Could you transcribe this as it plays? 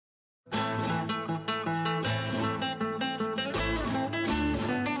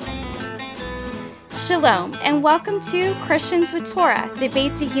Shalom, and welcome to Christians with Torah, the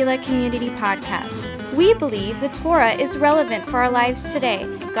Beit Tehillah Community Podcast. We believe the Torah is relevant for our lives today,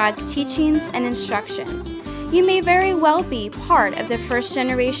 God's teachings and instructions. You may very well be part of the first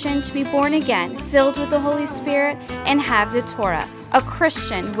generation to be born again, filled with the Holy Spirit, and have the Torah, a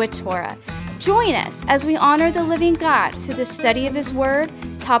Christian with Torah. Join us as we honor the living God through the study of His Word,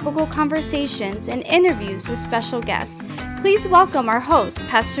 topical conversations, and interviews with special guests. Please welcome our hosts,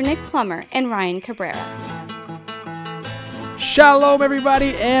 Pastor Nick Plummer and Ryan Cabrera. Shalom,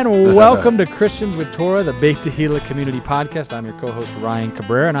 everybody, and welcome to Christians with Torah, the Beit Tehillah Community Podcast. I'm your co-host, Ryan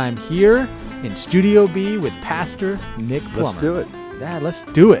Cabrera, and I'm here in Studio B with Pastor Nick Plummer. Let's do it. Yeah, let's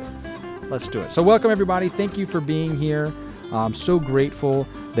do it. Let's do it. So welcome, everybody. Thank you for being here. I'm so grateful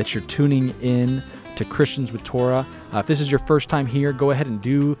that you're tuning in to Christians with Torah. If this is your first time here, go ahead and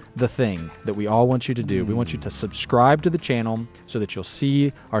do the thing that we all want you to do. We want you to subscribe to the channel so that you'll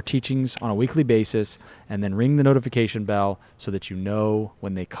see our teachings on a weekly basis, and then ring the notification bell so that you know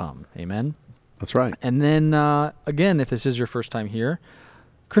when they come. Amen? That's right. And then, again, if this is your first time here,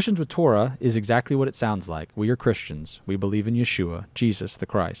 Christians with Torah is exactly what it sounds like. We are Christians. We believe in Yeshua, Jesus, the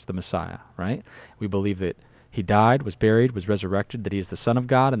Christ, the Messiah, right? We believe that He died, was buried, was resurrected, that He is the Son of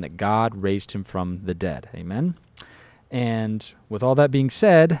God, and that God raised Him from the dead. Amen? And with all that being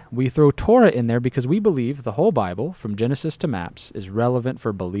said, we throw Torah in there because we believe the whole Bible, from Genesis to Maps, is relevant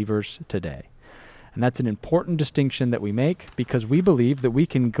for believers today. And that's an important distinction that we make because we believe that we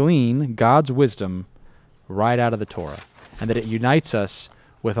can glean God's wisdom right out of the Torah, and that it unites us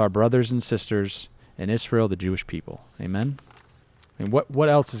with our brothers and sisters in Israel, the Jewish people. Amen? And what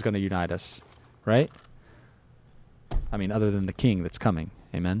else is going to unite us, right? I mean, other than the King that's coming.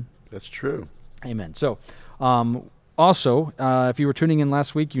 Amen? That's true. Amen. So, also, if you were tuning in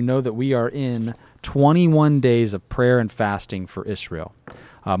last week, you know that we are in 21 days of prayer and fasting for Israel.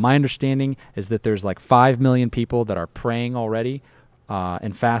 My understanding is that there's like 5 million people that are praying already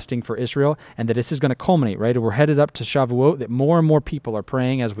and fasting for Israel, and that this is going to culminate, right? We're headed up to Shavuot, that more and more people are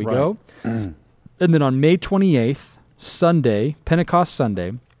praying as we go. And then on May 28th, Sunday, Pentecost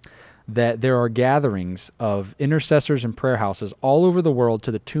Sunday, that there are gatherings of intercessors and prayer houses all over the world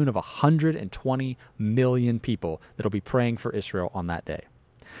to the tune of 120 million people that will be praying for Israel on that day.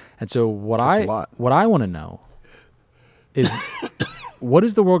 And so what I want to know is what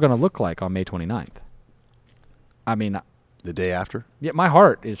is the world going to look like on May 29th? I mean, the day after? Yeah, my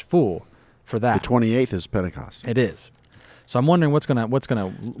heart is full for that. The 28th is Pentecost. It is. So I'm wondering what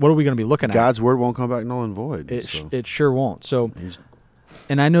are we going to be looking at? God's word won't come back null and void. It sure won't. So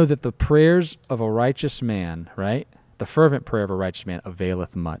and I know that the prayers of a righteous man, right? The fervent prayer of a righteous man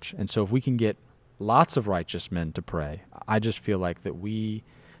availeth much. And so if we can get lots of righteous men to pray, I just feel like that we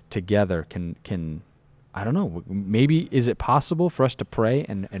together can I don't know, maybe is it possible for us to pray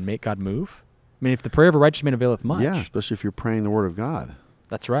and make God move? I mean, if the prayer of a righteous man availeth much. Yeah, especially if you're praying the word of God.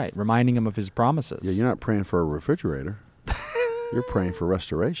 That's right, reminding him of His promises. Yeah, you're not praying for a refrigerator. You're praying for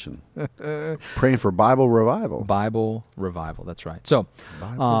restoration. Praying for Bible revival. Bible revival, that's right. So,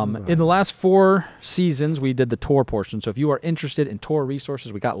 in the last 4 seasons, we did the Torah portion. So if you are interested in Torah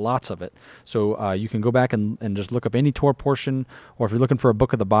resources, we got lots of it. So you can go back and just look up any Torah portion, or if you're looking for a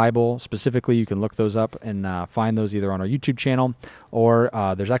book of the Bible specifically, you can look those up and find those either on our YouTube channel, or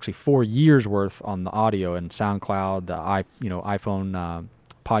there's actually 4 years worth on the audio and SoundCloud, the iPhone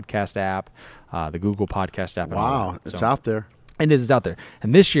podcast app, the Google podcast app. Wow, it's out there. And it's out there.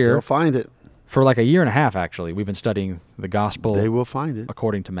 And this year, they'll find it. For like a year and a half, actually, we've been studying the gospel. They will find it.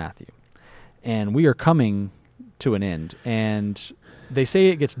 According to Matthew. And we are coming to an end. And they say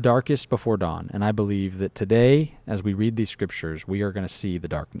it gets darkest before dawn. And I believe that today, as we read these scriptures, we are going to see the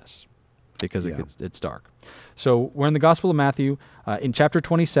darkness because it's dark. So we're in the Gospel of Matthew in chapter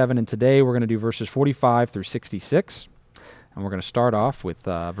 27. And today we're going to do verses 45 through 66. And we're going to start off with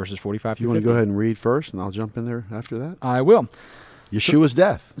verses 45 through 50. You want to go ahead and read first, and I'll jump in there after that? I will. Yeshua's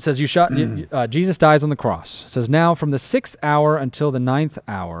death. It says, Jesus dies on the cross. It says, now from the 6th hour until the 9th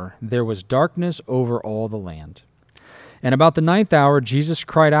hour, there was darkness over all the land. And about the 9th hour, Jesus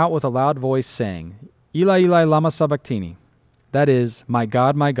cried out with a loud voice, saying, Eli, Eli, lama sabachthani? That is, my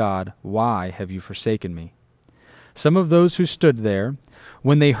God, why have you forsaken me? Some of those who stood there,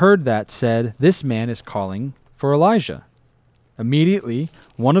 when they heard that, said, this man is calling for Elijah. Immediately,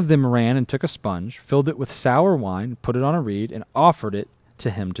 one of them ran and took a sponge, filled it with sour wine, put it on a reed, and offered it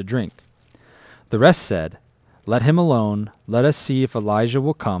to him to drink. The rest said, let him alone. Let us see if Elijah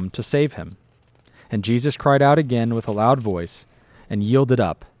will come to save him. And Jesus cried out again with a loud voice and yielded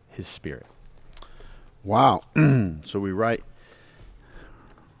up his spirit. Wow. So we really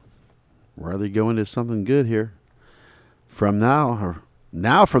go into something good here. From now,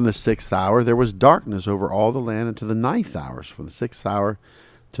 Now from the 6th hour there was darkness over all the land unto the 9th hour. So from the 6th hour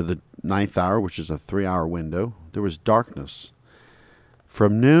to the 9th hour, which is a 3-hour window, there was darkness.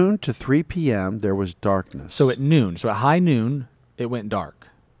 From noon to 3 p.m. there was darkness. So at noon, so at high noon, it went dark.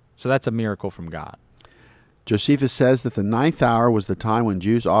 So that's a miracle from God. Josephus says that the 9th hour was the time when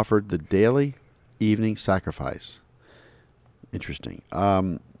Jews offered the daily evening sacrifice. Interesting.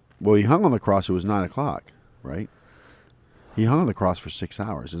 Well, he hung on the cross. It was 9 o'clock, right? He hung on the cross for 6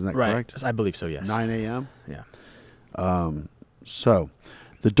 hours. Isn't that correct? I believe so, yes. 9 a.m.? Yeah. So,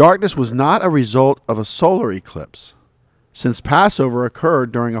 the darkness was not a result of a solar eclipse, since Passover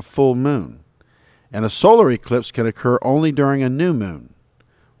occurred during a full moon, and a solar eclipse can occur only during a new moon.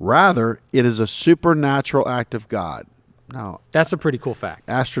 Rather, it is a supernatural act of God. Now, that's a pretty cool fact.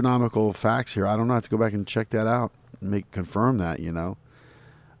 Astronomical facts here. I don't know. I have to go back and check that out and confirm that,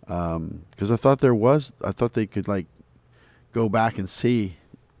 because I thought they could go back and see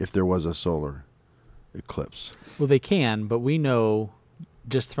if there was a solar eclipse. Well, they can, but we know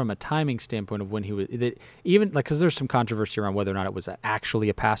just from a timing standpoint of when he was, that even because there's some controversy around whether or not it was actually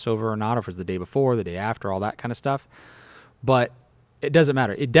a Passover or not, or if it was the day before, the day after, all that kind of stuff. But it doesn't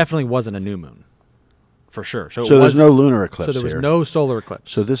matter. It definitely wasn't a new moon, for sure. So there's no lunar eclipse. So there was no solar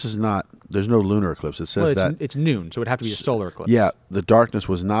eclipse. So this is not. There's no lunar eclipse. It says it's noon, so it would have to be a solar eclipse. Yeah, the darkness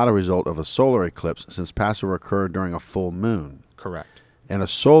was not a result of a solar eclipse, since Passover occurred during a full moon. Correct. And a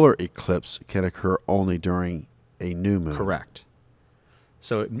solar eclipse can occur only during a new moon. Correct.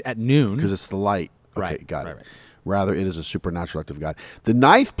 So at noon, because it's the light. Okay, right, got it. Right. Rather, it is a supernatural act of God. The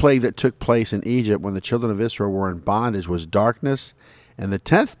 9th plague that took place in Egypt when the children of Israel were in bondage was darkness, and the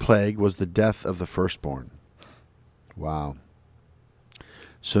 10th plague was the death of the firstborn. Wow.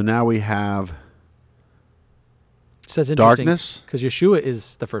 So now we have darkness, because Yeshua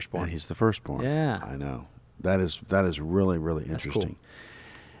is the firstborn. And he's the firstborn. Yeah, I know. That is really, really interesting. Cool.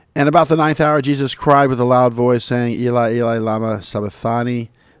 And about the 9th hour, Jesus cried with a loud voice, saying, Eli, Eli, lama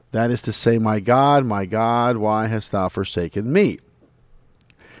sabachthani. That is to say, my God, why hast thou forsaken me?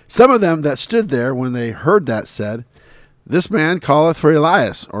 Some of them that stood there when they heard that said, this man calleth for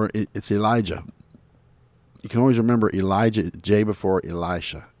Elias, or it's Elijah. You can always remember Elijah, J before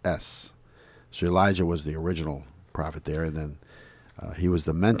Elisha, S. So Elijah was the original prophet there, and then he was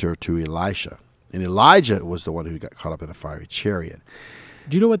the mentor to Elisha. And Elijah was the one who got caught up in a fiery chariot.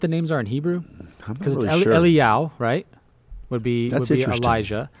 Do you know what the names are in Hebrew? Because it's sure. Eliyahu, right? Would be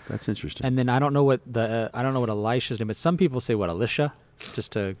Elijah. That's interesting. And then I don't know what Elisha's name is. Some people say Elisha,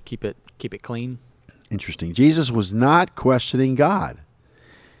 just to keep it clean. Interesting. Jesus was not questioning God.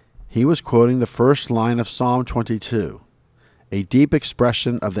 He was quoting the first line of Psalm 22, a deep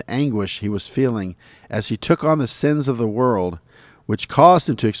expression of the anguish he was feeling as he took on the sins of the world, which caused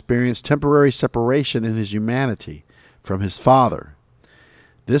him to experience temporary separation in his humanity from his Father.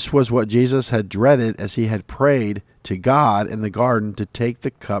 This was what Jesus had dreaded as he had prayed to God in the garden to take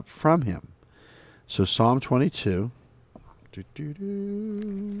the cup from him. So Psalm 22.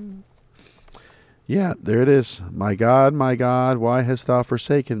 Yeah, there it is. My God, why hast thou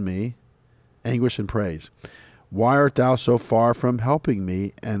forsaken me? Anguish and praise. Why art thou so far from helping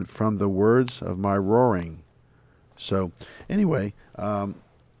me and from the words of my roaring? So anyway,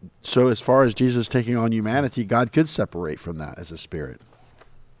 so as far as Jesus taking on humanity, God could separate from that as a spirit.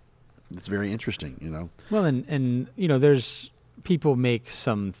 It's very interesting, Well, and there's people make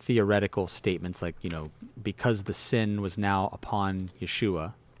some theoretical statements like, because the sin was now upon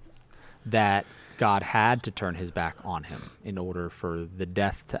Yeshua, that God had to turn his back on him in order for the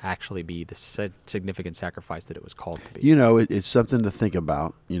death to actually be the significant sacrifice that it was called to be. It's something to think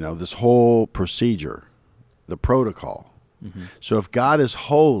about, this whole procedure, the protocol. Mm-hmm. So if God is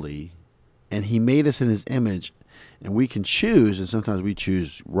holy and he made us in his image and we can choose, and sometimes we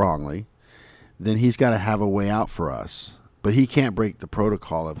choose wrongly, then he's got to have a way out for us. But he can't break the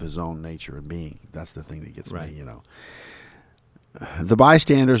protocol of his own nature and being. That's the thing that gets me, The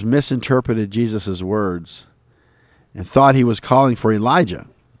bystanders misinterpreted Jesus' words and thought he was calling for Elijah,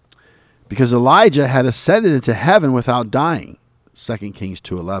 because Elijah had ascended into heaven without dying, 2 Kings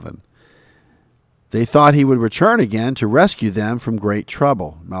 2:11. They thought he would return again to rescue them from great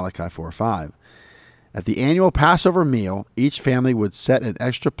trouble, Malachi 4:5. At the annual Passover meal, each family would set an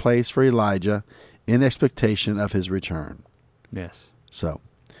extra place for Elijah in expectation of his return. Yes. So,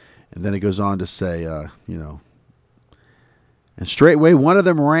 and then it goes on to say, and straightway one of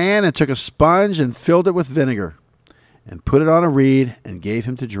them ran and took a sponge and filled it with vinegar and put it on a reed and gave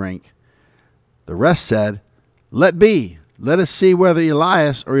him to drink. The rest said, let be. Let us see whether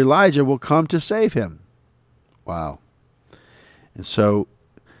Elias or Elijah will come to save him. Wow. And so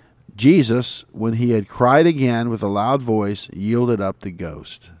Jesus, when he had cried again with a loud voice, yielded up the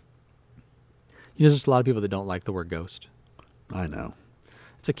ghost. You know, there's a lot of people that don't like the word ghost. I know.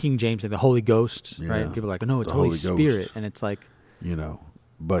 It's a King James thing, the Holy Ghost, right? People are like, no, it's The Holy Holy Spirit. Ghost. And it's like... You know,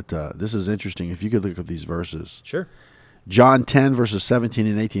 but this is interesting. If you could look at these verses. Sure. John 10, verses 17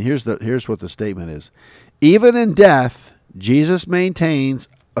 and 18. Here's what the statement is. Even in death, Jesus maintains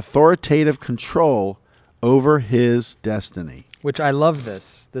authoritative control over his destiny. Which I love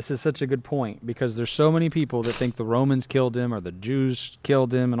this. This is such a good point because there's so many people that think the Romans killed him or the Jews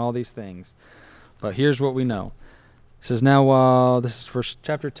killed him and all these things. But here's what we know. It says now, this is first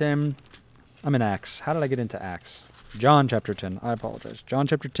chapter 10. I'm in Acts. How did I get into Acts? John chapter 10. I apologize. John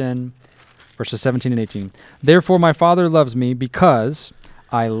chapter 10, verses 17 and 18. Therefore my Father loves me because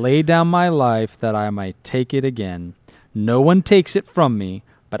I lay down my life that I might take it again. No one takes it from me,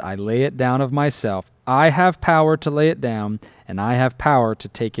 but I lay it down of myself. I have power to lay it down, and I have power to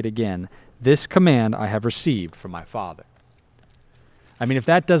take it again. This command I have received from my Father. I mean, if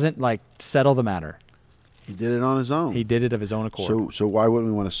that doesn't, settle the matter. He did it on his own. He did it of his own accord. So why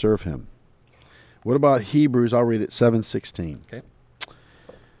wouldn't we want to serve him? What about Hebrews? I'll read it, 7:16. Okay.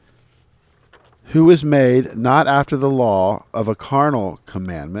 Who is made not after the law of a carnal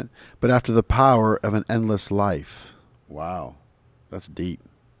commandment, but after the power of an endless life. Wow. That's deep.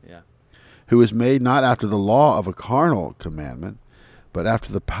 Yeah. Who is made not after the law of a carnal commandment, but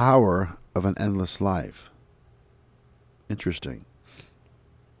after the power of an endless life. Interesting.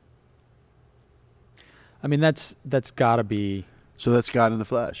 I mean, that's got to be... So that's God in the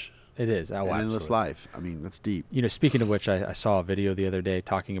flesh. It is. Oh, an endless absolutely. life. I mean, that's deep. You know, speaking of which, I saw a video the other day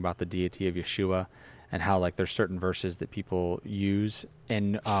talking about the deity of Yeshua and how, there's certain verses that people use.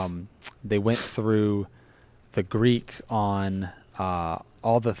 And they went through the Greek on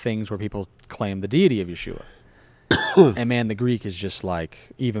all the things where people claim the deity of Yeshua. And, man, the Greek is just,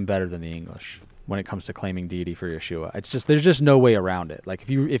 even better than the English when it comes to claiming deity for Yeshua. It's just, there's just no way around it.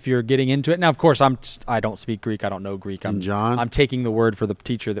 If you're getting into it, now of course I don't speak Greek, I don't know Greek. I'm taking the word for the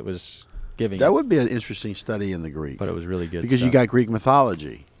teacher that was giving that it. would be an interesting study in the Greek. But it was really good because stuff. you got Greek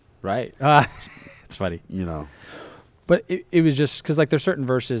mythology. Right. It's funny. You know. But it was just because there's certain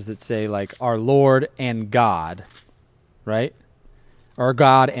verses that say our Lord and God, right? Or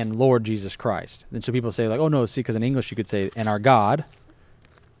God and Lord Jesus Christ. And so people say oh no, see, because in English you could say and our God,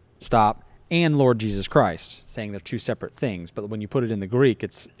 stop, and Lord Jesus Christ, saying they're two separate things. But when you put it in the Greek,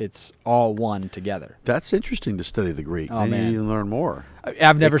 it's all one together. That's interesting to study the Greek. Oh, then man. you even learn more.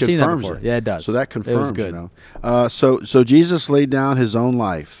 I've never seen that before. It. Yeah, it does. So that confirms, it was good. you know. So Jesus laid down his own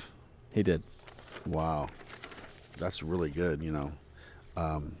life. He did. Wow. That's really good, you know.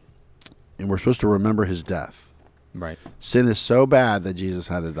 And we're supposed to remember his death. Right. Sin is so bad that Jesus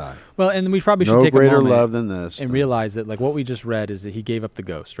had to die. Well, and we probably should No take a greater moment love than this. and realize that what we just read is that he gave up the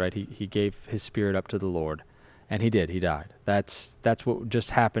ghost, right? He gave his spirit up to the Lord, and he did. He died. That's what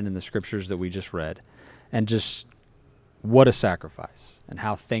just happened in the scriptures that we just read. And just what a sacrifice, and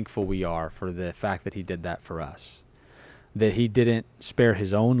how thankful we are for the fact that he did that for us. That he didn't spare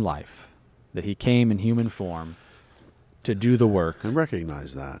his own life, that he came in human form to do the work. And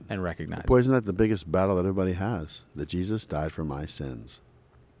recognize that. And recognize Boy, isn't that the biggest battle that everybody has? That Jesus died for my sins.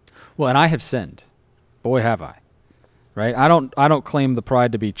 Well, and I have sinned. Boy, have I. Right? I don't claim the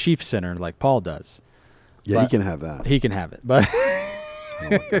pride to be chief sinner like Paul does. Yeah, he can have that. He can have it. But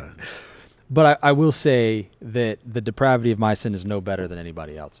but I will say that the depravity of my sin is no better than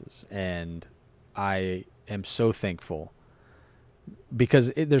anybody else's. And I am so thankful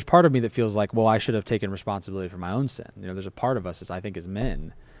because there's part of me that feels well, I should have taken responsibility for my own sin. You know, there's a part of us, I think, as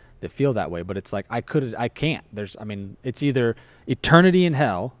men that feel that way. But it's I can't. It's either eternity in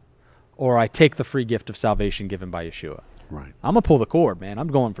hell or I take the free gift of salvation given by Yeshua. Right. I'm going to pull the cord, man. I'm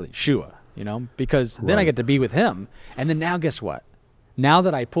going for Yeshua, because then I get to be with him. And then now guess what? Now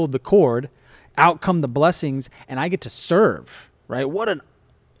that I pulled the cord, out come the blessings, and I get to serve, right?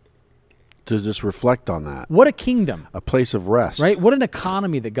 To just reflect on that. What a kingdom. A place of rest. Right? What an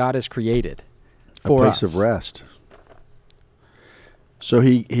economy that God has created for us. A place of rest. So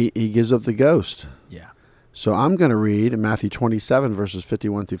he gives up the ghost. Yeah. So I'm going to read Matthew 27, verses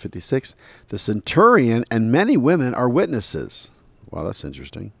 51 through 56. The centurion and many women are witnesses. Wow, that's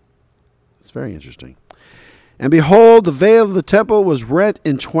interesting. That's very interesting. And behold, the veil of the temple was rent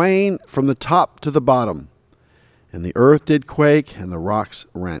in twain from the top to the bottom. And the earth did quake, and the rocks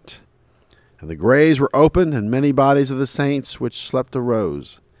rent. And the graves were opened, and many bodies of the saints which slept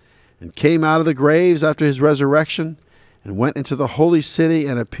arose, and came out of the graves after his resurrection, and went into the holy city,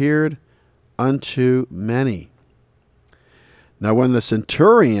 and appeared unto many. Now when the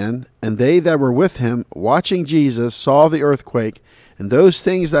centurion and they that were with him, watching Jesus, saw the earthquake, And those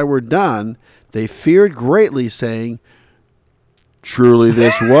things that were done, they feared greatly, saying, truly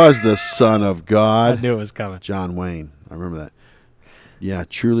this was the Son of God. I knew it was coming. John Wayne. I remember that. Yeah,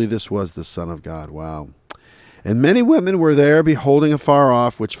 truly this was the Son of God. Wow. And many women were there, beholding afar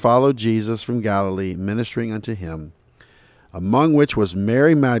off, which followed Jesus from Galilee, ministering unto him, among which was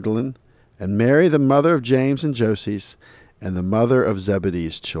Mary Magdalene, and Mary the mother of James and Joses, and the mother of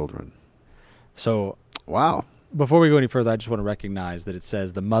Zebedee's children. So, wow. Before we go any further, I just want to recognize that it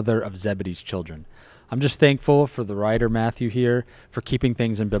says the mother of Zebedee's children. I'm just thankful for the writer Matthew here for keeping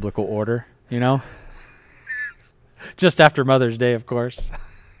things in biblical order, you know? Just after Mother's Day, of course.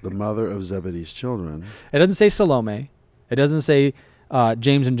 The mother of Zebedee's children. It doesn't say Salome. It doesn't say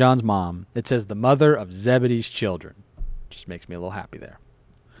James and John's mom. It says the mother of Zebedee's children. Just makes me a little happy there.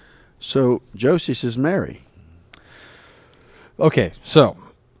 So Joses is Mary. Okay, so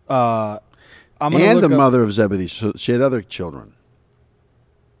I'm gonna and the look up mother of Zebedee. So she had other children.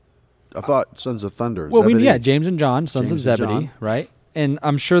 I thought sons of thunder. Well, Zebedee. James and John, sons of James and Zebedee, John. right? And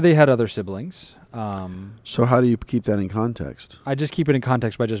I'm sure they had other siblings. So how do you keep that in context? I just keep it in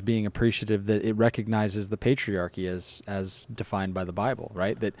context by just being appreciative that it recognizes the patriarchy as defined by the Bible,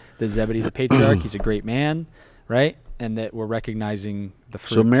 right? That Zebedee's a patriarch, he's a great man, right? And that we're recognizing the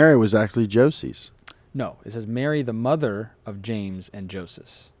fruit. So Mary was actually Joses. No, it says Mary, the mother of James and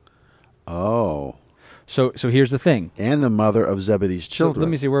Joseph. Oh. So here's the thing. And the mother of Zebedee's children. So let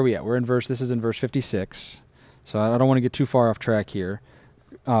me see where we at. This is in verse 56. So I don't want to get too far off track here.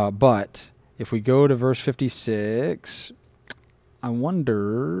 But if we go to verse 56, I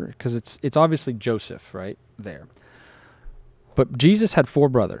wonder, because it's obviously Joseph right there. But Jesus had 4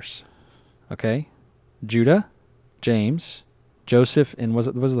 brothers, okay? Judah, James, Joseph, and was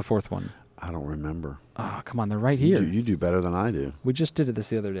the 4th one? I don't remember. Oh, come on, they're right here. You do better than I do. We just did this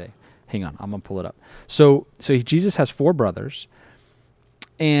the other day. Hang on, I'm going to pull it up. So Jesus has 4 brothers,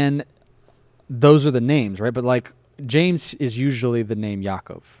 and those are the names, right? But like James is usually the name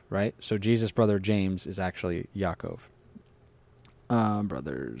Yaakov, right? So Jesus' brother James is actually Yaakov.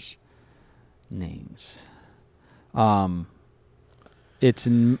 Brothers' names. It's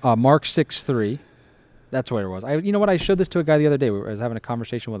in Mark 6:3. That's where it was. You know what? I showed this to a guy the other day. I was having a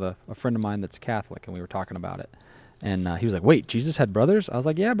conversation with a friend of mine that's Catholic, and we were talking about it. And he was like, wait, Jesus had brothers? I was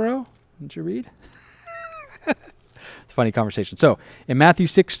like, yeah, bro. Didn't you read? It's a funny conversation. So in Matthew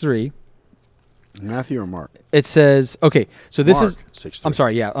 6:3. Matthew or Mark? It says, okay, so this Mark is... 6:3. I'm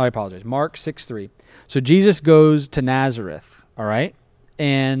sorry, yeah, I apologize. Mark 6:3. So Jesus goes to Nazareth, all right?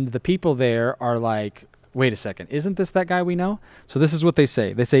 And the people there are like, wait a second, isn't this that guy we know? So this is what they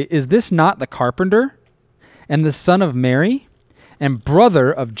say. They say, is this not the carpenter and the son of Mary and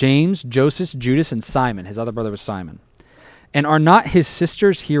brother of James, Joseph, Judas, and Simon? His other brother was Simon. And are not his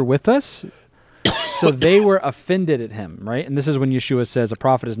sisters here with us? So they were offended at him, right? And this is when Yeshua says, a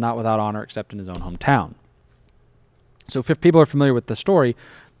prophet is not without honor except in his own hometown. So if people are familiar with the story,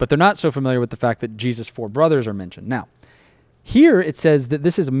 but they're not so familiar with the fact that Jesus' 4 brothers are mentioned. Now, here it says that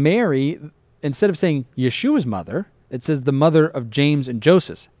this is Mary, instead of saying Yeshua's mother, it says the mother of James and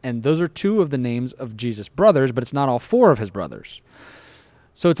Joseph. And those are 2 of the names of Jesus' brothers, but it's not all 4 of his brothers.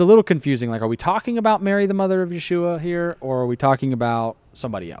 So it's a little confusing. Like, are we talking about Mary, the mother of Yeshua here, or are we talking about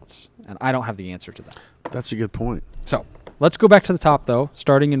somebody else? And I don't have the answer to that. That's a good point. So let's go back to the top, though,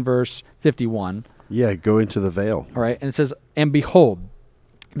 starting in verse 51. Yeah, go into the veil. All right, and it says, and behold,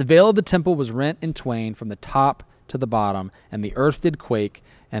 the veil of the temple was rent in twain from the top to the bottom, and the earth did quake,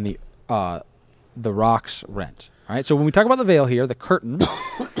 and the rocks rent. All right, so when we talk about the veil here, the curtain,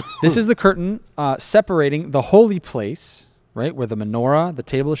 this is the curtain separating the holy place, right, where the menorah, the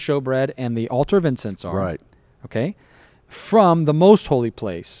table of showbread, and the altar of incense are. Right. Okay, from the most holy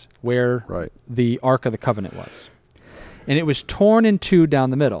place where Right. the Ark of the Covenant was. And it was torn in 2 down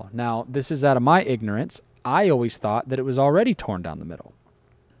the middle. Now, this is out of my ignorance. I always thought that it was already torn down the middle.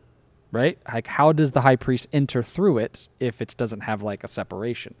 Right? Like, how does the high priest enter through it if it doesn't have, like, a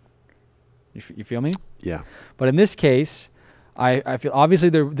separation? You feel me? Yeah. But in this case, I feel obviously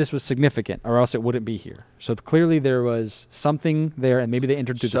this was significant, or else it wouldn't be here. So clearly there was something there, and maybe they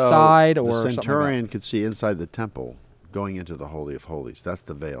entered through the side or the something like centurion that. Could see inside the temple going into the Holy of Holies. That's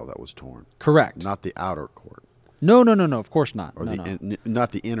the veil that was torn. Correct. Not the outer court. No, of course not. Or No.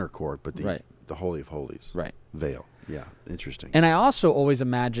 not the inner court, but the Right. the Holy of Holies. Right. Veil. Yeah. Interesting. And I also always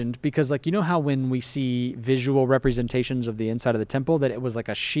imagined, because like, you know how when we see visual representations of the inside of the temple, that it was like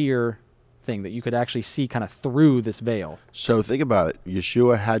a sheer thing that you could actually see kind of through this veil. So think about it.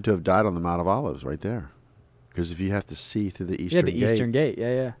 Yeshua had to have died on the Mount of Olives right there. Because if you have to see through the eastern gate. Yeah, the eastern gate.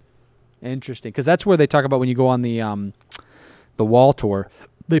 Yeah. Interesting. Because that's where they talk about when you go on the wall tour.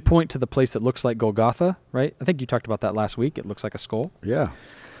 They point to the place that looks like Golgotha, right? I think you talked about that last week. It looks like a skull. Yeah.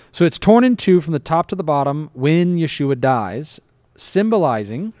 So it's torn in two from the top to the bottom when Yeshua dies,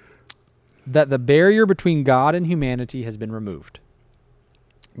 symbolizing that the barrier between God and humanity has been removed.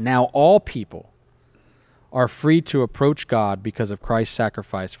 Now all people are free to approach God because of Christ's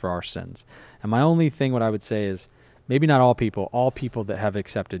sacrifice for our sins. And my only thing, what I would say is, maybe not all people that have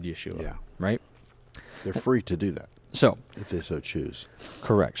accepted Yeshua, Yeah. right? They're free to do that. So, if they so choose.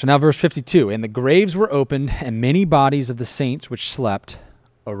 Correct. So now verse 52, and the graves were opened, and many bodies of the saints which slept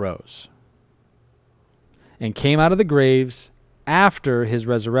arose and came out of the graves after his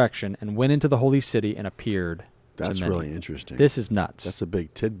resurrection and went into the holy city and appeared That's to many. really interesting. This is nuts. That's a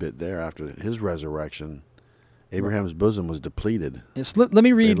big tidbit there. After his resurrection, Abraham's bosom was depleted. Let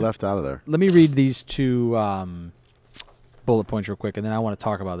me read. They left out of there. Let me read these two bullet points real quick, and then I want to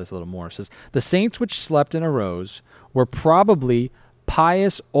talk about this a little more. It says, the saints which slept and arose were probably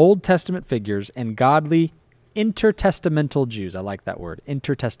pious Old Testament figures and godly intertestamental Jews. I like that word,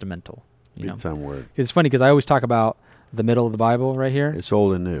 intertestamental. Big time word. It's funny because I always talk about the middle of the Bible right here. It's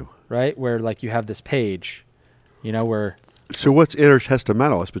old and new. Right? Where like you have this page, where... So what's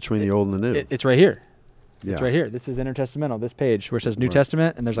intertestamental? It's between the old and the new. It's right here. Yeah. It's right here. This is intertestamental, this page where it says New Right.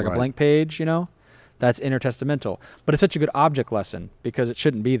 Testament and there's like a blank page, That's intertestamental. But it's such a good object lesson because it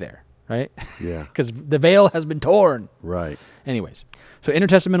shouldn't be there, right? Yeah. Because the veil has been torn. Right. Anyways, so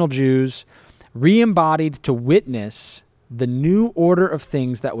intertestamental Jews re-embodied to witness the new order of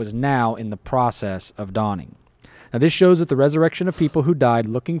things that was now in the process of dawning. Now this shows that the resurrection of people who died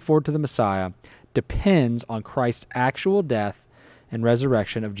looking forward to the Messiah depends on Christ's actual death and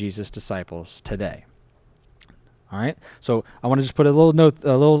resurrection of Jesus' disciples today. All right, so I want to just put a little note,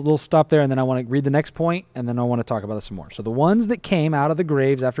 a little stop there, and then I want to read the next point, and then I want to talk about this some more. So the ones that came out of the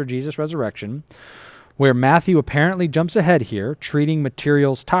graves after Jesus' resurrection, where Matthew apparently jumps ahead here, treating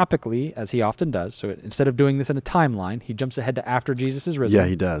materials topically, as he often does. So instead of doing this in a timeline, he jumps ahead to after Jesus is risen. Yeah,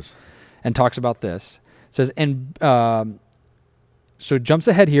 he does. And talks about this. It says, so jumps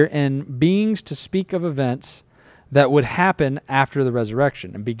ahead here, and beings to speak of events that would happen after the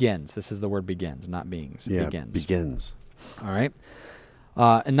resurrection, and begins. This is the word begins, not beings. Yeah, begins. All right.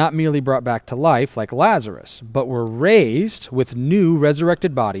 And not merely brought back to life like Lazarus, but were raised with new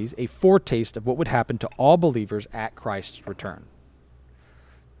resurrected bodies, a foretaste of what would happen to all believers at Christ's return.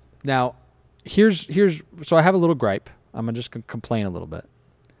 Now, so I have a little gripe. I'm going to just complain a little bit.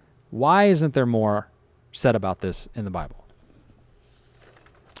 Why isn't there more said about this in the Bible?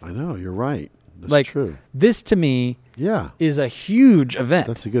 I know, you're right. That's true. This to me is a huge event.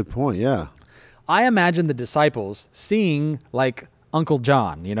 That's a good point, yeah. I imagine the disciples seeing like Uncle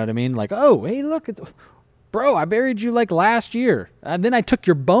John, you know what I mean? Like, oh, hey, look, bro, I buried you like last year. And then I took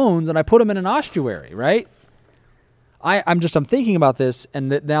your bones and I put them in an ossuary, right? I'm thinking about this,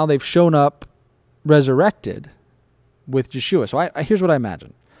 and that now they've shown up resurrected with Yeshua. So here's what I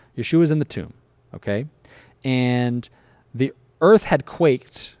imagine. Yeshua's in the tomb, okay? And the earth had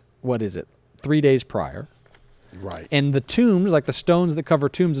quaked, 3 days prior. Right. And the tombs, like the stones that cover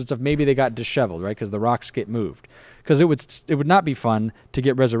tombs and stuff, maybe they got disheveled, right? Because the rocks get moved. Because it would not be fun to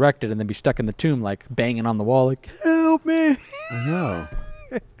get resurrected and then be stuck in the tomb, like banging on the wall, like, help me. I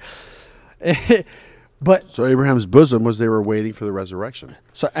know. But so Abraham's bosom was they were waiting for the resurrection.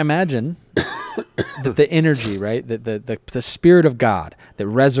 So imagine that the energy, right? The Spirit of God that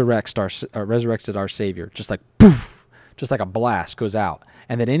resurrected our Savior, just like poof, just like a blast goes out.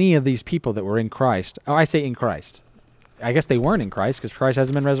 And that any of these people that were in Christ, I say in Christ, I guess they weren't in Christ because Christ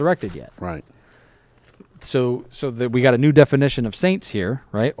hasn't been resurrected yet. Right. So that we got a new definition of saints here,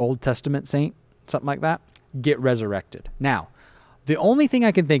 right? Old Testament saint, something like that, get resurrected. Now, the only thing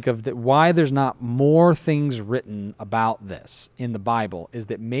I can think of that why there's not more things written about this in the Bible is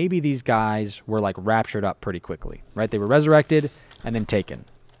that maybe these guys were like raptured up pretty quickly, right? They were resurrected and then taken.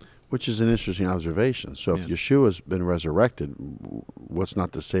 Which is an interesting observation. So if Yeshua's been resurrected, what's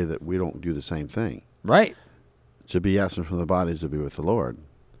not to say that we don't do the same thing? Right. To be absent from the bodies to be with the Lord.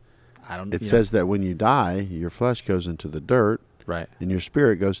 It says that when you die, your flesh goes into the dirt, right, and your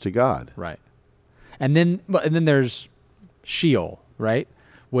spirit goes to God. Right. And then there's Sheol, right?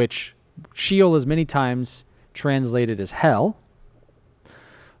 Which Sheol is many times translated as hell.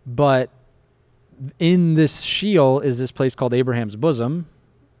 But in this Sheol is this place called Abraham's bosom,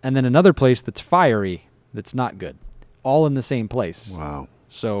 and then another place that's fiery, that's not good. All in the same place. Wow.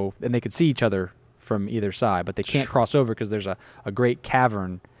 So, and they could see each other from either side, but they can't cross over because there's a great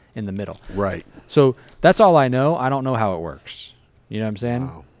cavern in the middle. Right. So that's all I know. I don't know how it works. You know what I'm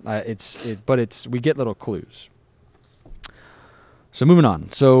saying? Wow. But we get little clues. So moving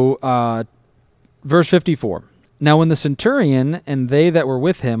on. So verse 54. Now when the centurion and they that were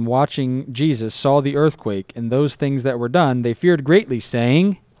with him watching Jesus saw the earthquake and those things that were done, they feared greatly,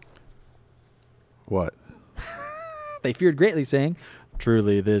 saying... What? They feared greatly, saying,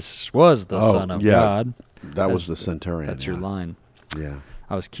 truly this was the Son of God. That was the centurion. That's your line. Yeah.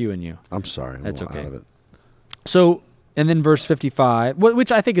 I was cueing you. I'm sorry. I'm That's a little okay. out of it. So, and then verse 55,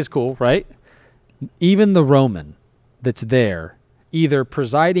 which I think is cool, right? Even the Roman that's there, either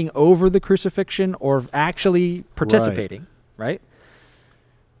presiding over the crucifixion or actually participating, right?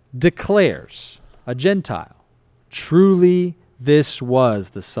 Declares, a Gentile, truly this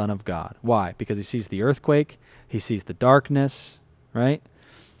was the Son of God. Why? Because he sees the earthquake, he sees the darkness, right?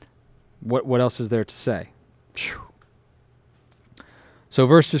 What else is there to say? So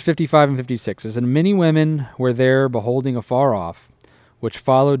verses 55 and 56 says, and many women were there beholding afar off, which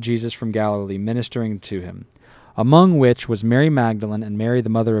followed Jesus from Galilee, ministering to him, among which was Mary Magdalene and Mary the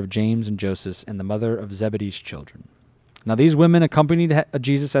mother of James and Joseph and the mother of Zebedee's children. Now these women accompanied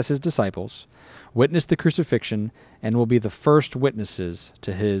Jesus as his disciples, witnessed the crucifixion, and will be the first witnesses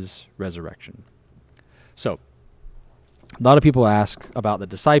to his resurrection. So, a lot of people ask about the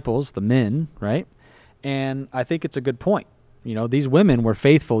disciples, the men, right? And I think it's a good point. You know, these women were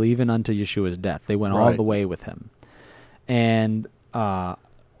faithful even unto Yeshua's death. They went all the way with him. And I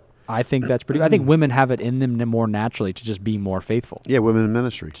think that's pretty... I think women have it in them more naturally to just be more faithful. Yeah, women in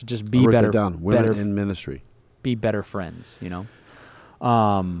ministry. To just be better... down. Women in ministry. Be better friends, you know?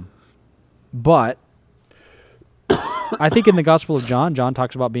 But I think in the Gospel of John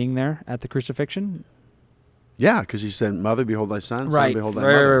talks about being there at the crucifixion. Yeah, because he said, Mother, behold thy son, son, behold thy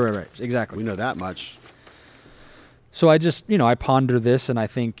mother. Right. Exactly. We know that much. So I just, I ponder this, and I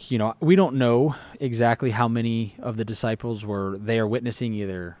think, we don't know exactly how many of the disciples were there witnessing,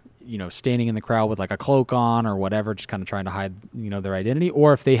 either, standing in the crowd with like a cloak on or whatever, just kind of trying to hide, their identity,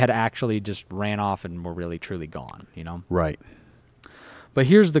 or if they had actually just ran off and were really, truly gone, Right. But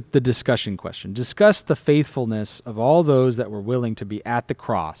here's the discussion question. Discuss the faithfulness of all those that were willing to be at the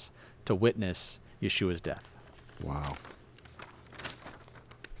cross to witness Yeshua's death. Wow.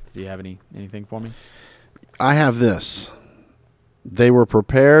 Do you have anything for me? I have this. They were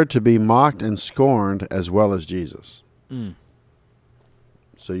prepared to be mocked and scorned as well as Jesus. Mm.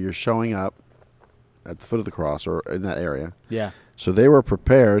 So you're showing up at the foot of the cross or in that area. Yeah. So they were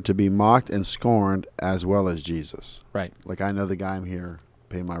prepared to be mocked and scorned as well as Jesus. Right. Like, I know the guy, I'm here,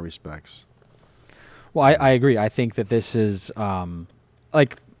 pay my respects. Well, I agree. I think that this is,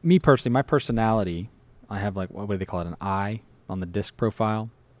 like me personally, my personality, I have like, what do they call it, an eye on the disc profile.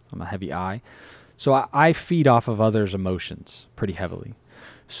 I'm a heavy eye. So I feed off of others' emotions pretty heavily.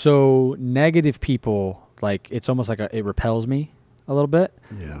 So negative people, like, it's almost like it repels me a little bit.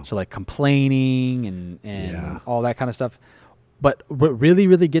 Yeah. So like complaining and all that kind of stuff. But what really,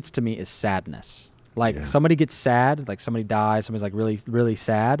 really gets to me is sadness. Like somebody gets sad, like somebody dies, somebody's like really, really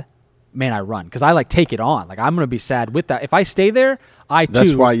sad. Man, I run because I like take it on. Like, I'm going to be sad with that. If I stay there,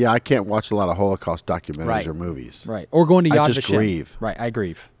 That's why, I can't watch a lot of Holocaust documentaries or movies. Right. Or going to Yad Vashem. I just grieve. Right. I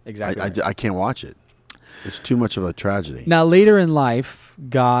grieve. Exactly. I can't watch it. It's too much of a tragedy. Now, later in life,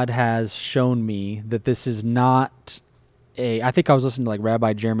 God has shown me that this is not I think I was listening to like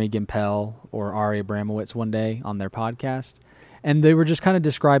Rabbi Jeremy Gimpel or Ari Abramowitz one day on their podcast, and they were just kind of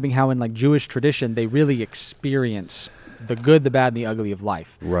describing how in like Jewish tradition, they really experience the good, the bad, and the ugly of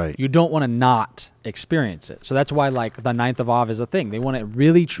life. Right. You don't want to not experience it. So that's why like the 9th of Av is a thing. They want to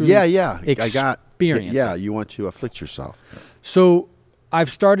really, truly experience it. You want to afflict yourself. So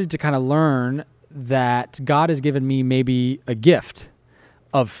I've started to kind of learn that God has given me maybe a gift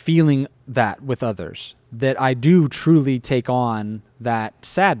of feeling that with others, that I do truly take on that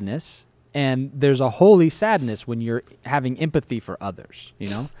sadness, and there's a holy sadness when you're having empathy for others,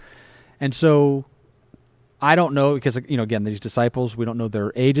 And so I don't know, because, again, these disciples, we don't know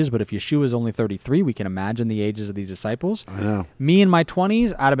their ages, but if Yeshua is only 33, we can imagine the ages of these disciples. I know. Me in my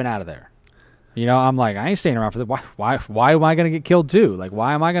 20s, I'd have been out of there. I'm like, I ain't staying around for this. Why am I going to get killed too? Like,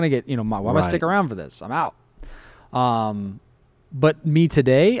 why am I going to get, why am I stick around for this? I'm out. But me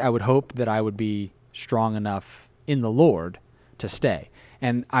today, I would hope that I would be strong enough in the Lord to stay.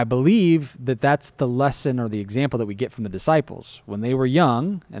 And I believe that that's the lesson or the example that we get from the disciples. When they were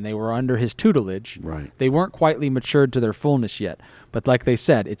young and they were under his tutelage, they weren't quite matured to their fullness yet. But like they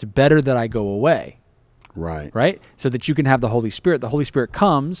said, it's better that I go away. Right? So that you can have the Holy Spirit. The Holy Spirit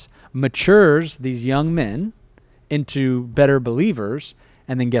comes, matures these young men into better believers,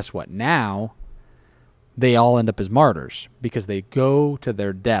 and then guess what? Now they all end up as martyrs because they go to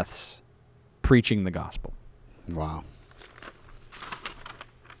their deaths preaching the gospel. Wow.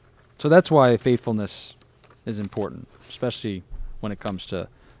 So that's why faithfulness is important, especially when it comes to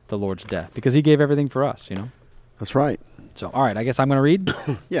the Lord's death, because he gave everything for us, That's right. So, all right, I guess I'm going to read.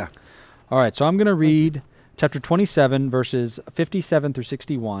 Yeah. All right, so I'm going to read chapter 27, verses 57 through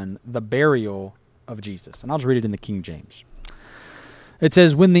 61, the burial of Jesus. And I'll just read it in the King James. It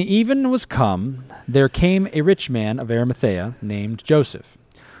says, "When the even was come, there came a rich man of Arimathea named Joseph,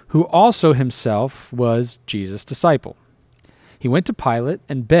 who also himself was Jesus' disciple. He went to Pilate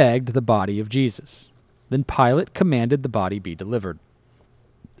and begged the body of Jesus. Then Pilate commanded the body be delivered.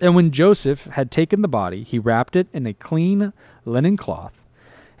 And when Joseph had taken the body, he wrapped it in a clean linen cloth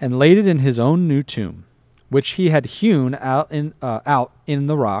and laid it in his own new tomb, which he had hewn out in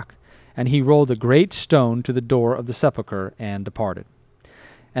the rock, and he rolled a great stone to the door of the sepulchre and departed.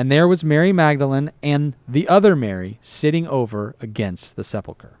 And there was Mary Magdalene and the other Mary sitting over against the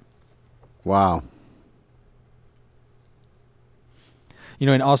sepulchre." Wow. You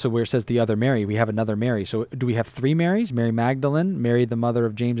know, and also where it says the other Mary, we have another Mary. So do we have three Marys? Mary Magdalene, Mary the mother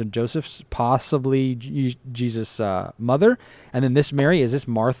of James and Joseph, possibly Jesus' mother. And then this Mary, is this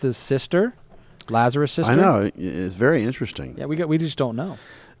Martha's sister, Lazarus' sister? I know. It's very interesting. Yeah, we just don't know.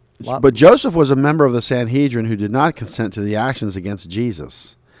 But Joseph was a member of the Sanhedrin who did not consent to the actions against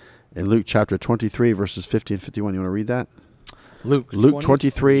Jesus. In Luke chapter 23, verses 50 and 51. You want to read that? Luke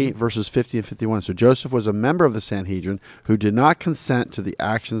 23, verses 50 and 51. So Joseph was a member of the Sanhedrin who did not consent to the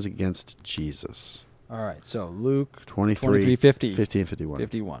actions against Jesus. All right, so Luke 23, 50 and 51.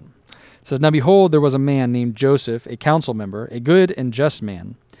 51. It says, "Now behold, there was a man named Joseph, a council member, a good and just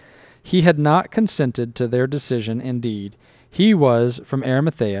man. He had not consented to their decision. Indeed, he was from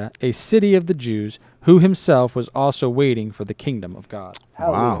Arimathea, a city of the Jews, who himself was also waiting for the kingdom of God."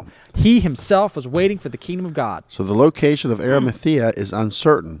 Wow. He himself was waiting for the kingdom of God. So the location of Arimathea is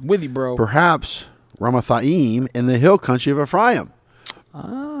uncertain. With you, bro. Perhaps Ramathaim in the hill country of Ephraim,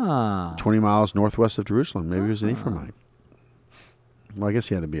 20 miles northwest of Jerusalem. Maybe he was an Ephraimite. Well, I guess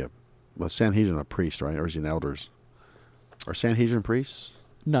he had to be a Sanhedrin, a priest, right? Or is he an elders? Are Sanhedrin priests?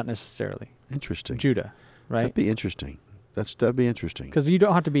 Not necessarily. Interesting. Judah, right? That'd be interesting. That'd be interesting. Because you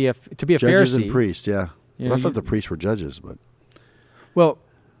don't have to be a Judges Pharisee. and priests, yeah. You Well, know, I thought the priests were judges, but Well,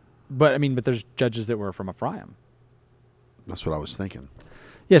 but there's judges that were from Ephraim. that's what I was thinking.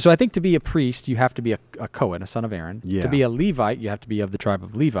 Yeah, so I think to be a priest, you have to be a Cohen, a son of Aaron. Yeah. To be a Levite, you have to be of the tribe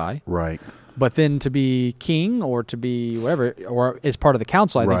of Levi. Right. But then to be king or to be whatever, or as part of the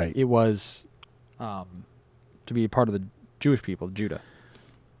council, I Right. think it was to be part of the Jewish people, Judah.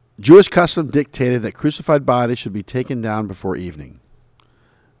 Jewish custom dictated that crucified bodies should be taken down before evening.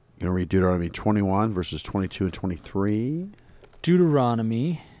 You're going to read Deuteronomy 21, verses 22 and 23.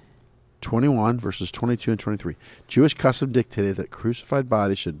 Deuteronomy 21, verses 22 and 23. Jewish custom dictated that crucified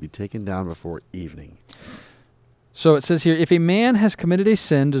bodies should be taken down before evening. So it says here, "If a man has committed a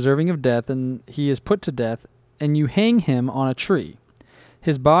sin deserving of death, and he is put to death, and you hang him on a tree,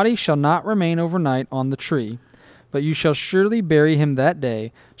 his body shall not remain overnight on the tree, but you shall surely bury him that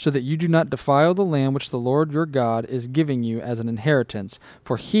day, so that you do not defile the land which the Lord your God is giving you as an inheritance.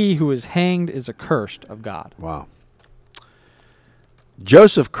 For he who is hanged is accursed of God." Wow.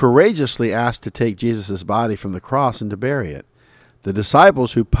 Joseph courageously asked to take Jesus' body from the cross and to bury it. The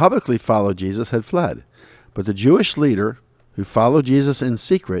disciples who publicly followed Jesus had fled, but the Jewish leader who followed Jesus in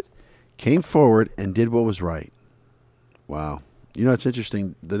secret came forward and did what was right. Wow. You know, it's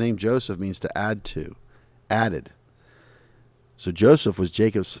interesting. The name Joseph means to add to, added. So Joseph was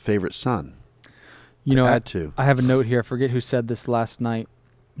Jacob's favorite son. You know, add to. I have a note here. I forget who said this last night,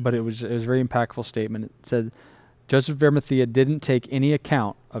 but it was a very impactful statement. It said, Joseph of Arimathea didn't take any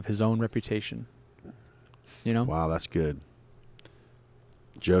account of his own reputation. You know? Wow, that's good.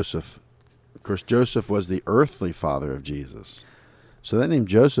 Joseph. Of course, Joseph was the earthly father of Jesus. So that name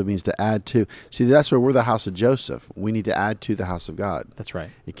Joseph means to add to. See, that's where we're the house of Joseph. We need to add to the house of God. That's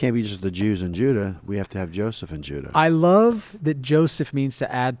right. It can't be just the Jews in Judah. We have to have Joseph in Judah. I love that Joseph means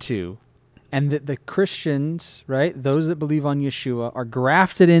to add to, and that the Christians, right, those that believe on Yeshua, are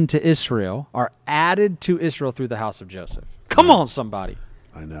grafted into Israel, are added to Israel through the house of Joseph. Come on, somebody.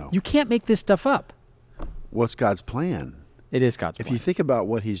 I know. You can't make this stuff up. What's God's plan? It is God's plan. If you think about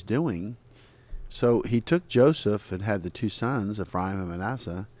what he's doing, so he took Joseph and had the two sons, Ephraim and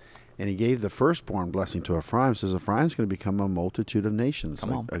Manasseh, and he gave the firstborn blessing to Ephraim. Says Ephraim's going to become a multitude of nations,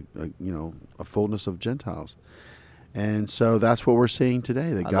 a fullness of Gentiles. And so that's what we're seeing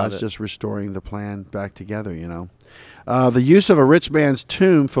today, that God's just restoring the plan back together, you know. The use of a rich man's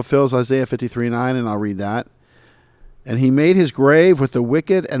tomb fulfills Isaiah 53:9, and I'll read that. "And he made his grave with the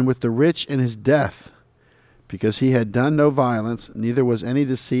wicked and with the rich in his death, because he had done no violence, neither was any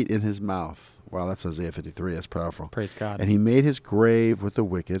deceit in his mouth." Wow, that's Isaiah 53. That's powerful. Praise God. "And he made his grave with the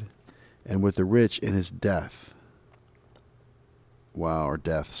wicked and with the rich in his death." Wow, or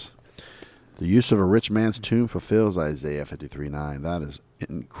deaths. The use of a rich man's tomb fulfills Isaiah 53:9. That is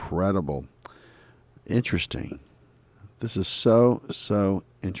incredible. Interesting. This is so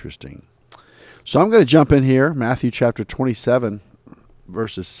interesting. So I'm going to jump in here, Matthew chapter 27,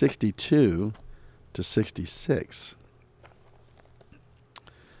 verses 62 to 66.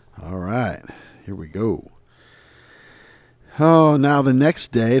 All right, here we go. Oh, now the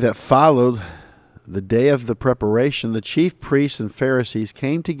next day that followed the day of the preparation, the chief priests and Pharisees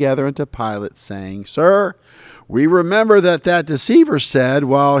came together unto Pilate, saying, Sir, we remember that deceiver said,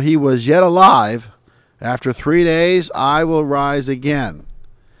 while he was yet alive, after 3 days I will rise again.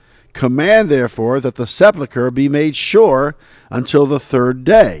 Command, therefore, that the sepulchre be made sure until the 3rd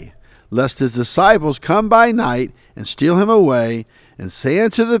day, lest his disciples come by night and steal him away, and say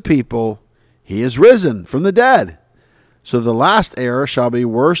unto the people, He is risen from the dead. So the last error shall be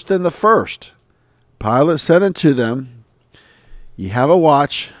worse than the first. Pilate said unto them, Ye have a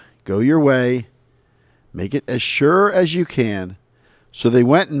watch, go your way, make it as sure as you can. So they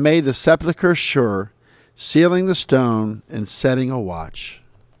went and made the sepulchre sure, sealing the stone and setting a watch.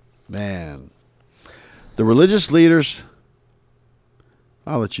 Man, the religious leaders,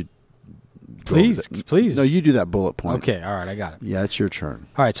 I'll let you go. Please. No, you do that bullet point. Okay, all right, I got it. Yeah, it's your turn.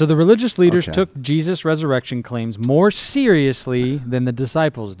 All right, so the religious leaders took Jesus' resurrection claims more seriously than the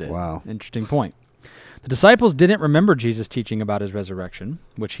disciples did. Wow. Interesting point. The disciples didn't remember Jesus teaching about his resurrection,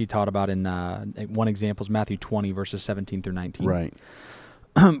 which he taught about in one example is Matthew 20, verses 17 through 19. Right.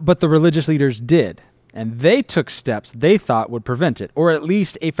 But the religious leaders did, and they took steps they thought would prevent it, or at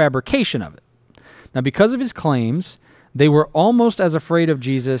least a fabrication of it. Now, because of his claims, they were almost as afraid of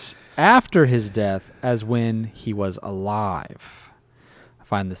Jesus after his death as when he was alive. I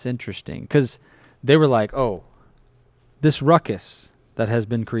find this interesting, because they were like, oh, this ruckus that has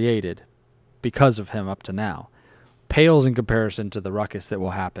been created because of him up to now pales in comparison to the ruckus that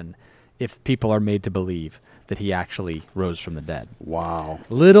will happen if people are made to believe that he actually rose from the dead. Wow.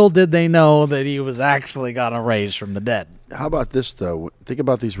 Little did they know that he was actually going to raise from the dead. How about this, though? Think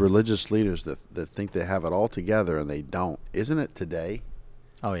about these religious leaders that think they have it all together and they don't. Isn't it today?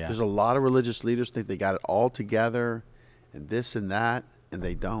 Oh, yeah. There's a lot of religious leaders think they got it all together and this and that, and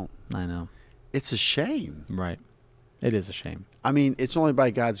they don't. I know. It's a shame. Right. It is a shame. I mean, it's only by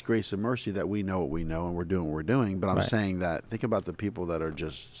God's grace and mercy that we know what we know and we're doing what we're doing. But I'm saying that, think about the people that are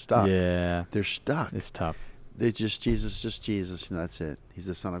just stuck. Yeah. They're stuck. It's tough. They just Jesus. You know, that's it. He's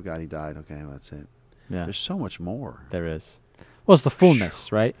the Son of God. He died. Okay, well, that's it. Yeah. There's so much more. There is. Well, it's the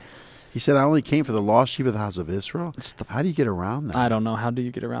fullness, right? He said, I only came for the lost sheep of the house of Israel. How do you get around that? I don't know. How do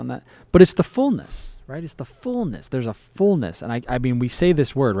you get around that? But it's the fullness, right? It's the fullness. There's a fullness. And I mean, we say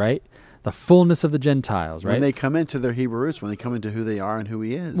this word, right? The fullness of the Gentiles, right? When they come into their Hebrew roots, when they come into who they are and who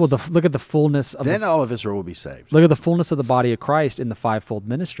he is. Well, look at the fullness of then all of Israel will be saved. Look at the fullness of the body of Christ in the fivefold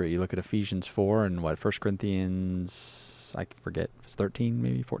ministry. You look at Ephesians 4 and 1 Corinthians, I forget, it's 13,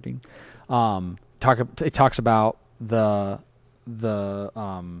 maybe 14. It talks about the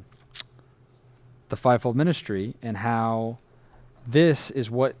fivefold ministry and how this is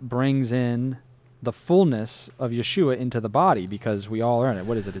what brings in the fullness of Yeshua into the body, because we all are in it.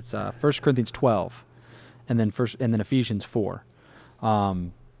 What is it? It's 1 Corinthians 12 and then Ephesians 4.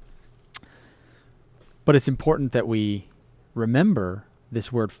 But it's important that we remember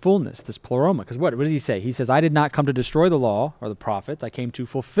this word fullness, this pleroma, because what does he say? He says, I did not come to destroy the law or the prophets. I came to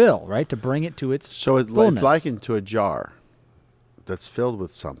fulfill, right? To bring it to its fullness. It's likened to a jar that's filled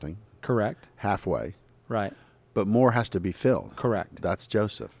with something. Correct. Halfway. Right. But more has to be filled. Correct. That's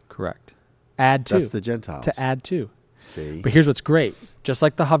Joseph. Correct. Add to. That's the Gentiles. To add to. See? But here's what's great. Just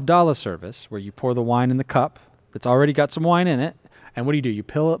like the Havdalah service, where you pour the wine in the cup that's already got some wine in it, and what do? You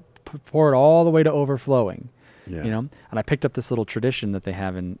pour it all the way to overflowing. Yeah. You know? And I picked up this little tradition that they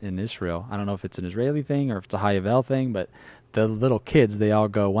have in Israel. I don't know if it's an Israeli thing or if it's a Hayavel thing, but the little kids, they all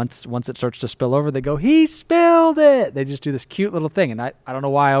go, once it starts to spill over, they go, he spilled it! They just do this cute little thing. And I don't know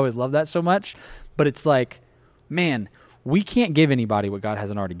why I always love that so much, but it's like, man, we can't give anybody what God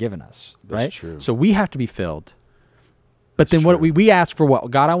hasn't already given us, right? That's true. So we have to be filled. But then what we ask for what?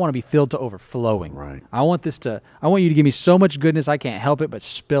 God, I want to be filled to overflowing. Right. I want you to give me so much goodness I can't help it but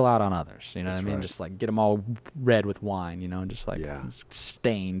spill out on others. You know what I mean? Right. Just like get them all red with wine, you know, and just like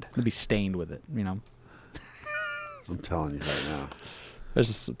stained. They'll be stained with it, you know. I'm telling you right now.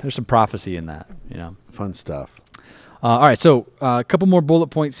 There's some prophecy in that, you know. Fun stuff. All right, so a couple more bullet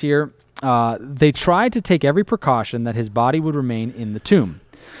points here. They tried to take every precaution that his body would remain in the tomb.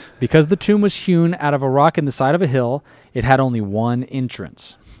 Because the tomb was hewn out of a rock in the side of a hill, it had only one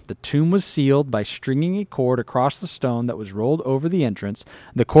entrance. The tomb was sealed by stringing a cord across the stone that was rolled over the entrance.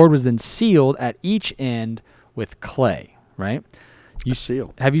 The cord was then sealed at each end with clay, right?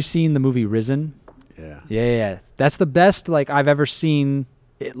 seal. Have you seen the movie Risen? Yeah. Yeah. That's the best I've ever seen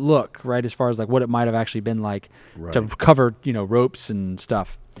it look, right, as far as what it might have actually been like to cover, ropes and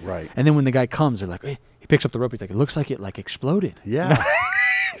stuff. Right. And then when the guy comes, they're like, hey, he picks up the rope. He's like, it looks like it exploded. Yeah.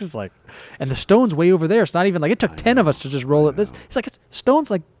 It's and the stone's way over there. It's not even it took 10 of us to just roll it. He's like,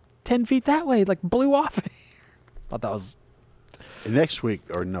 stone's 10 feet that way. It blew off. Thought that was. Next week,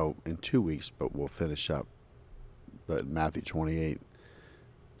 or no, in 2 weeks, but we'll finish up. But Matthew 28,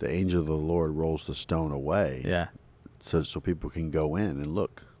 the angel of the Lord rolls the stone away. Yeah. So people can go in and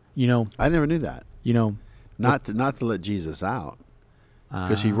look. I never knew that. Not to let Jesus out,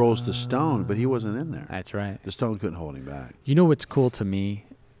 because he rolls the stone, but he wasn't in there. That's right. The stone couldn't hold him back. You know what's cool to me?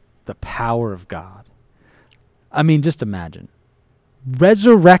 The power of God. I mean, just imagine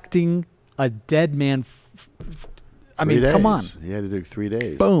resurrecting a dead man. Come on. He had to do 3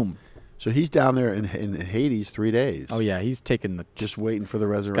 days. Boom. So he's down there in Hades 3 days. Oh yeah, he's taking just waiting for the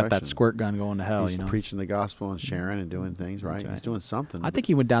resurrection. He's got that squirt gun going to hell. He's preaching the gospel and sharing and doing things, right? He's doing something. I think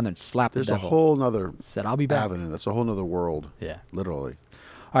he went down there and slapped the devil. There's a whole nother said, "I'll be back." avenue. That's a whole nother world. Yeah, literally.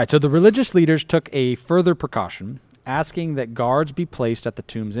 All right. So the religious leaders took a further precaution, asking that guards be placed at the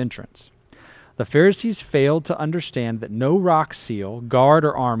tomb's entrance. The Pharisees failed to understand that no rock seal, guard,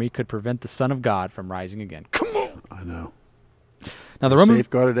 or army could prevent the Son of God from rising again. Come on. I know. Now the Roman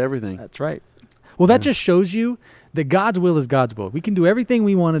safeguarded everything. That's right. Well, that just shows you that God's will is God's will. We can do everything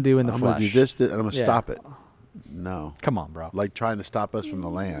we want to do in the flesh. I'm going to do this, and I'm going to stop it. No. Come on, bro. Like trying to stop us from the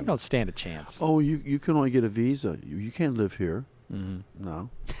land. You don't stand a chance. Oh, you can only get a visa. You can't live here. Mm-hmm.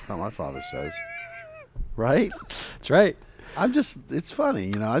 No. That's not what my father says. Right? That's right. It's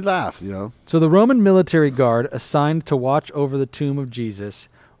funny, I laugh, So the Roman military guard assigned to watch over the tomb of Jesus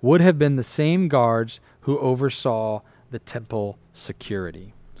would have been the same guards who oversaw the temple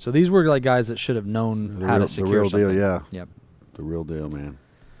security. So these were guys that should have known how to secure the real something. deal, yeah. Yep. The real deal, man.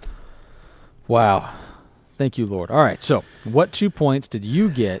 Wow. Thank you, Lord. All right. So what 2 points did you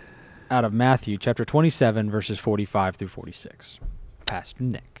get out of Matthew chapter 27, verses 45 through 46? Pastor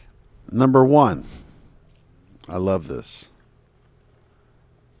Nick. Number 1. I love this.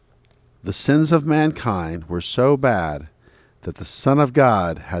 The sins of mankind were so bad that the Son of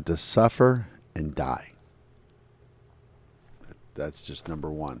God had to suffer and die. That's just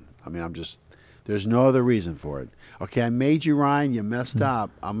number 1. I mean, there's no other reason for it. Okay, I made you, Ryan. You messed up.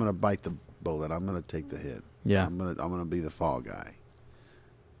 I'm going to bite the bullet. I'm going to take the hit. Yeah. I'm going to be the fall guy.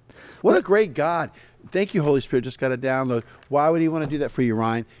 What a great God. Thank you, Holy Spirit. Just got a download. Why would he want to do that for you,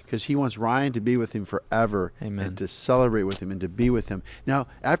 Ryan? Because he wants Ryan to be with him forever. Amen. And to celebrate with him and to be with him. Now,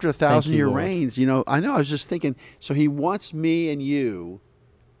 after 1,000-year reigns, I know, I was just thinking, so he wants me and you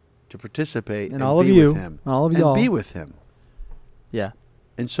to participate and all be of you, with him. All of you. And be with him. Yeah.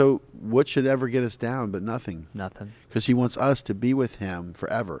 And so what should ever get us down but nothing? Nothing. Because he wants us to be with him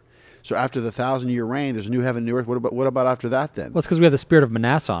forever. So after the 1,000-year reign, there's a new heaven and new earth. What about after that then? Well, it's because we have the spirit of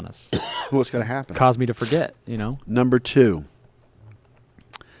Manasseh on us. What's going to happen? Cause me to forget, Number 2.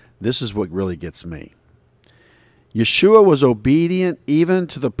 This is what really gets me. Yeshua was obedient even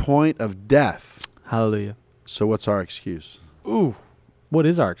to the point of death. Hallelujah. So what's our excuse? Ooh. What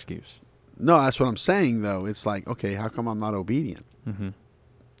is our excuse? No, that's what I'm saying, though. It's like, okay, how come I'm not obedient? Mm-hmm.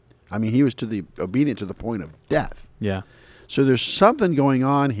 I mean, he was obedient to the point of death. Yeah. So there's something going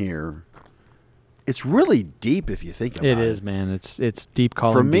on here. It's really deep if you think about it. It is, man. It's deep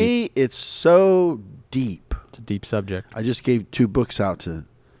calling. For me, it's so deep. It's a deep subject. I just gave 2 books out to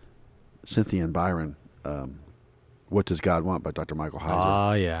Cynthia and Byron. What Does God Want by Dr. Michael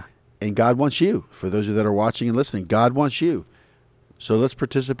Heiser. Oh, yeah. And God wants you. For those of you that are watching and listening, God wants you. So let's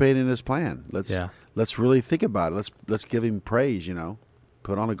participate in his plan. Let's really think about it. Let's give him praise,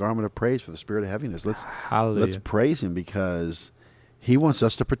 Put on a garment of praise for the spirit of heaviness. Let's praise him because he wants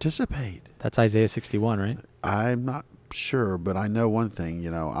us to participate. That's Isaiah 61, right? I'm not sure, but I know one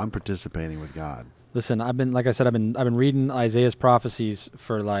thing, I'm participating with God. Listen, I've been reading Isaiah's prophecies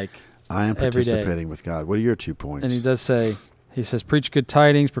for I am participating with God. What are your 2 points? And he says, preach good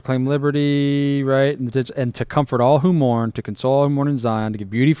tidings, proclaim liberty, right? And to comfort all who mourn, to console all who mourn in Zion, to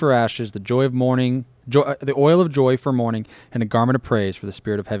give beauty for ashes, the joy of mourning, the oil of joy for mourning, and a garment of praise for the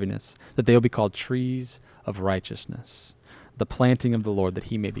spirit of heaviness, that they will be called trees of righteousness, the planting of the Lord, that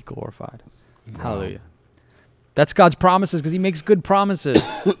he may be glorified. Wow. Hallelujah. That's God's promises because he makes good promises.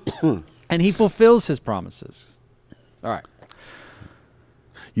 And he fulfills his promises. All right.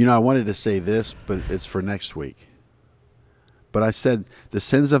 I wanted to say this, but it's for next week. But I said the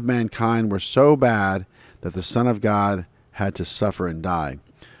sins of mankind were so bad that the Son of God had to suffer and die.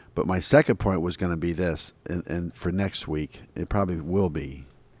 But my second point was going to be this, and for next week, it probably will be.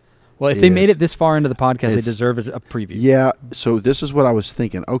 Well, if they made it this far into the podcast, they deserve a preview. Yeah, so this is what I was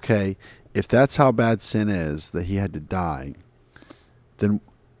thinking. Okay, if that's how bad sin is, that he had to die, then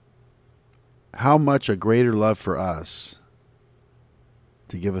how much a greater love for us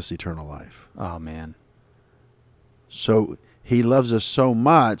to give us eternal life. Oh, man. So he loves us so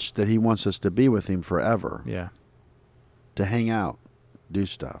much that he wants us to be with him forever. Yeah. To hang out, do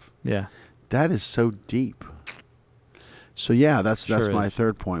stuff. Yeah. That is so deep. So yeah, that's Sure my is.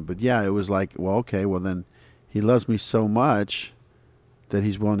 third point. But yeah, it was like, well, okay, well then he loves me so much that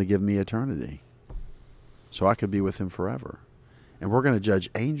he's willing to give me eternity. So I could be with him forever. And we're going to judge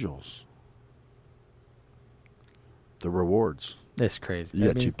angels. The rewards. It's crazy. You I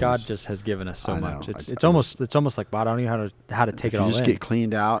got mean, 2 God points. just has given us so I know. much. It's I almost like, wow, I don't know how to take If it you all just in. get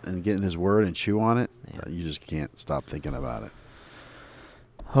cleaned out and get in his word and chew on it, Man. you just can't stop thinking about it.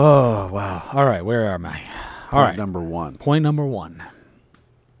 Oh, wow. All right, where am I? All right. Point number 1. Point number 1.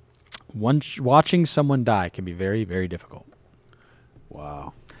 Watching someone die can be very, very difficult.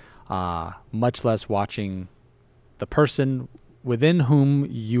 Wow. Much less watching the person within whom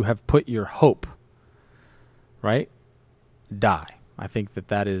you have put your hope, right, die. I think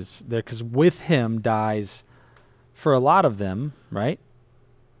that is there, because with him dies, for a lot of them, right,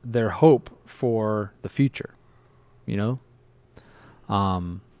 their hope for the future, you know,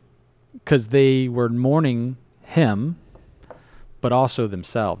 because they were mourning him, but also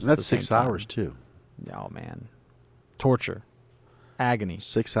themselves. And that's 6 hours too. Oh, man. Torture. Agony.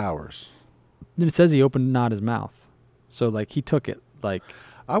 6 hours. Then it says he opened not his mouth. So, like, he took it. Like,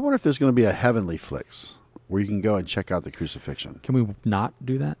 I wonder if there's going to be a Heavenly Flicks where you can go and check out the crucifixion. can we not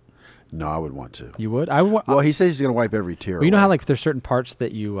do that? No, I would want to. You would? I would. Well, he says he's going to wipe every tear Well, you know away. how, like, there's certain parts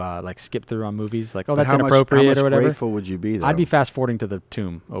that you, like, skip through on movies? Like, oh, But that's how inappropriate much or whatever. grateful would you be, though? I'd be fast-forwarding to the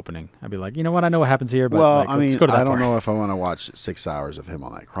tomb opening. I'd be like, you know what? I know what happens here, but, well, like, I let's mean, go to that I don't part. know if I want to watch 6 hours of him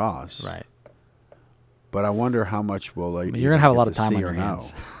on that cross. Right. But I wonder how much we'll I mean, you're going to have a lot of time on see your or know.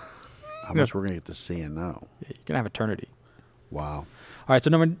 hands. How much we're going to get to see and know. You're going to have eternity. Wow. All right, so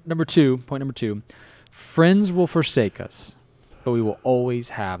point number two, friends will forsake us, but we will always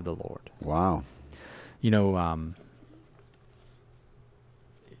have the Lord. Wow. You know,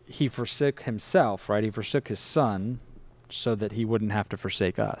 he forsook himself, right? He forsook his son so that he wouldn't have to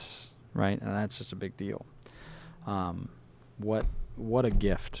forsake us, right? And that's just a big deal. What a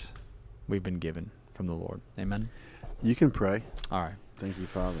gift we've been given from the Lord. Amen? You can pray. All right. Thank you,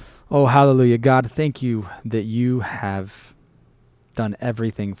 Father. Oh, hallelujah. God, thank you that you have done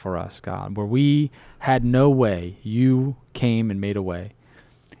everything for us, God. Where we had no way, you came and made a way.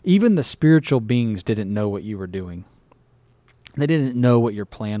 Even the spiritual beings didn't know what you were doing. They didn't know what your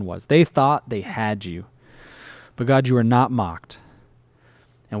plan was. They thought they had you. But God, you are not mocked.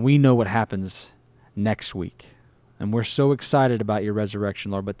 And we know what happens next week. And we're so excited about your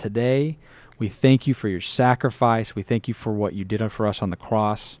resurrection, Lord. But today, we thank you for your sacrifice. We thank you for what you did for us on the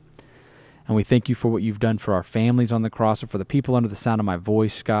cross. And we thank you for what you've done for our families on the cross and for the people under the sound of my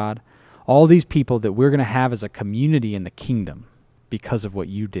voice, God. All these people that we're going to have as a community in the kingdom because of what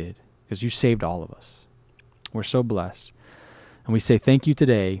you did, because you saved all of us. We're so blessed. And we say thank you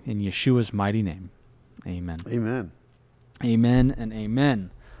today in Yeshua's mighty name. Amen. Amen. Amen and amen.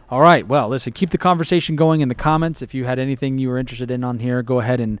 All right. Well, listen, keep the conversation going in the comments. If you had anything you were interested in on here, go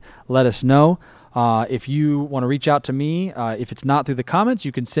ahead and let us know. If you want to reach out to me, if it's not through the comments,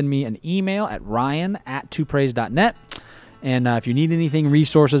 you can send me an email at ryan@twopraise.net. And if you need anything,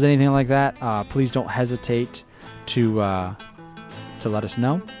 resources, anything like that, please don't hesitate to let us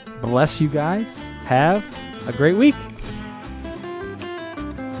know. Bless you guys. Have a great week.